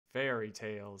fairy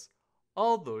tales.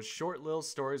 All those short little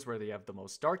stories where they have the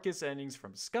most darkest endings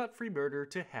from scot-free murder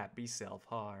to happy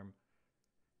self-harm.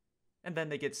 And then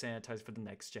they get sanitized for the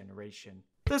next generation.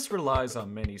 This relies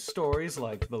on many stories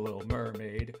like The Little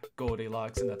Mermaid,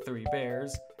 Goldilocks and the Three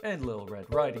Bears, and Little Red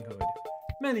Riding Hood.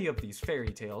 Many of these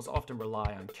fairy tales often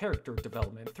rely on character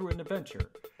development through an adventure,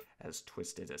 as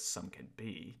twisted as some can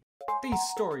be. These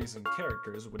stories and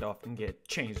characters would often get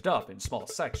changed up in small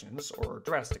sections or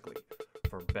drastically,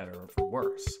 for better or for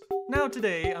worse. Now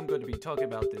today, I'm going to be talking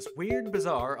about this weird,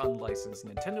 bizarre, unlicensed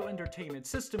Nintendo Entertainment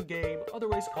System game,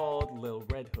 otherwise called Little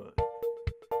Red Hood.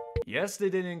 Yes, they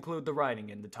didn't include the writing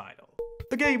in the title.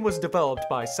 The game was developed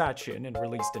by Sachin and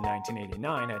released in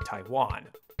 1989 at Taiwan,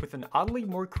 with an oddly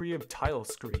more creative title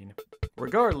screen.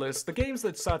 Regardless, the games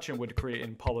that Sachin would create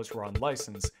and publish were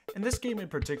unlicensed, and this game in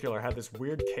particular had this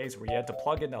weird case where you had to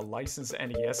plug in a licensed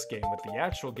NES game with the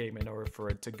actual game in order for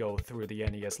it to go through the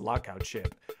NES lockout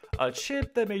chip. A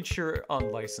chip that made sure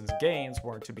unlicensed games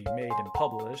weren't to be made and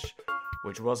published,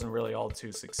 which wasn't really all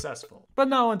too successful. But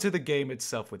now onto the game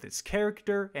itself with its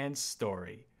character and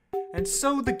story. And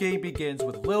so the game begins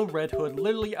with Lil Red Hood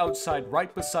literally outside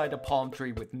right beside a palm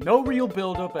tree with no real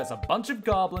buildup as a bunch of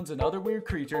goblins and other weird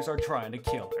creatures are trying to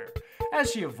kill her.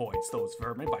 As she avoids those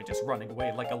vermin by just running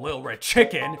away like a little red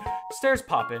chicken, stairs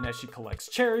pop in as she collects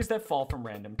cherries that fall from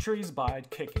random trees by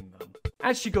kicking them.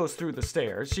 As she goes through the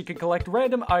stairs, she can collect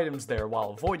random items there while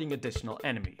avoiding additional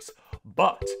enemies.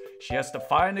 But she has to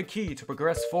find a key to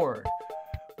progress forward,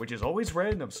 which is always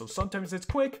random, so sometimes it's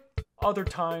quick, other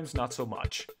times not so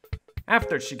much.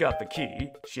 After she got the key,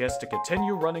 she has to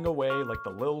continue running away like the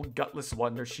little gutless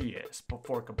wonder she is,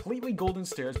 before completely golden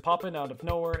stairs popping out of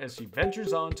nowhere as she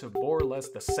ventures on to more or less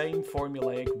the same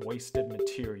formulaic wasted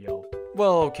material.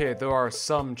 Well, okay, there are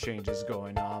some changes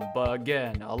going on, but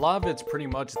again, a lot of it's pretty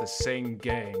much the same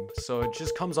game, so it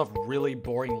just comes off really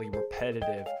boringly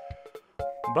repetitive.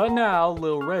 But now,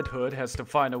 Lil Red Hood has to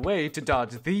find a way to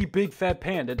dodge the big fat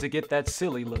panda to get that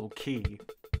silly little key.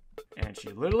 And she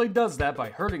literally does that by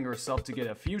hurting herself to get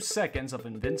a few seconds of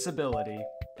invincibility.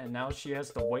 And now she has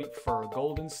to wait for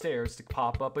golden stairs to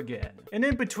pop up again. And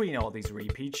in between all these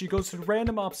repeats, she goes through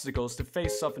random obstacles to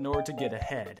face up in order to get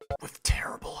ahead, with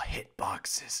terrible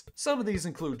hitboxes. Some of these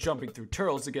include jumping through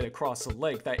turtles to get across a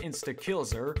lake that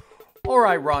insta-kills her, or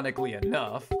ironically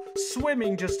enough,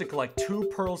 swimming just to collect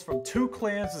 2 pearls from 2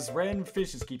 clams as random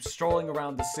fishes keep strolling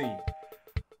around the sea.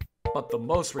 But the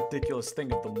most ridiculous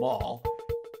thing of them all,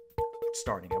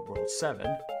 starting at World 7,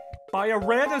 by a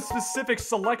random specific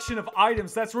selection of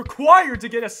items that's required to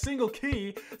get a single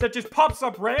key that just pops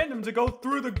up random to go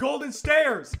through the golden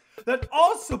stairs, that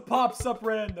also pops up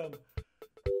random.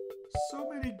 So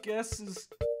many guesses,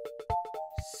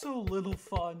 so little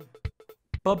fun.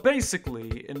 But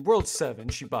basically, in World 7,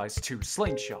 she buys 2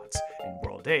 slingshots. In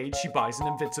World 8, she buys an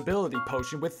invincibility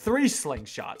potion with 3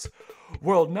 slingshots.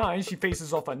 World 9, she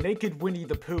faces off a naked Winnie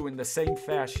the Pooh in the same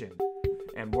fashion.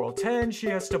 And World 10, she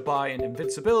has to buy an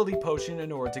invincibility potion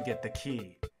in order to get the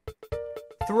key.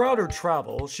 Throughout her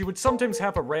travel, she would sometimes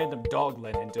have a random dog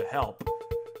let in to help,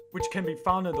 which can be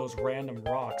found in those random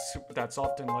rocks that's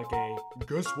often like a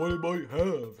guess what it might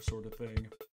have sort of thing.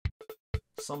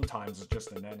 Sometimes it's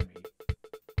just an enemy.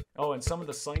 Oh, and some of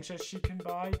the slingshots she can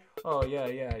buy? Oh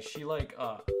yeah, she like,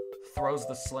 throws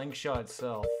the slingshot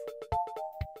itself.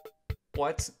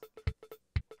 What?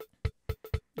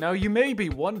 Now you may be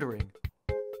wondering,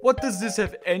 what does this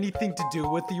have anything to do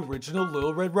with the original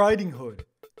Little Red Riding Hood?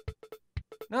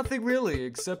 Nothing really,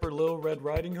 except for Little Red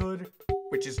Riding Hood,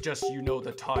 which is just, you know,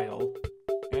 the title,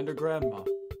 and her grandma.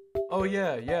 Oh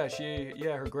yeah,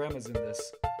 her grandma's in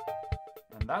this.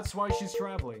 And that's why she's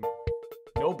traveling.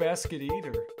 No basket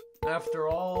either. After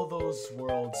all those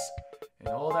worlds and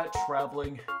all that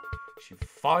traveling, she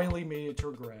finally made it to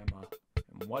her grandma.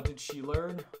 And what did she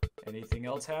learn? Anything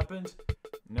else happened?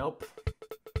 Nope.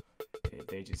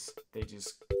 They just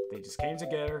came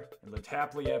together and lived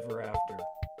happily ever after.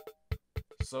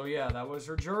 So yeah, that was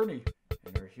her journey,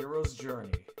 and her hero's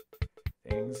journey.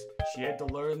 Things she had to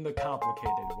learn the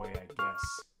complicated way, I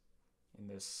guess, in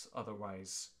this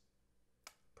otherwise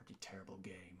pretty terrible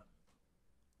game.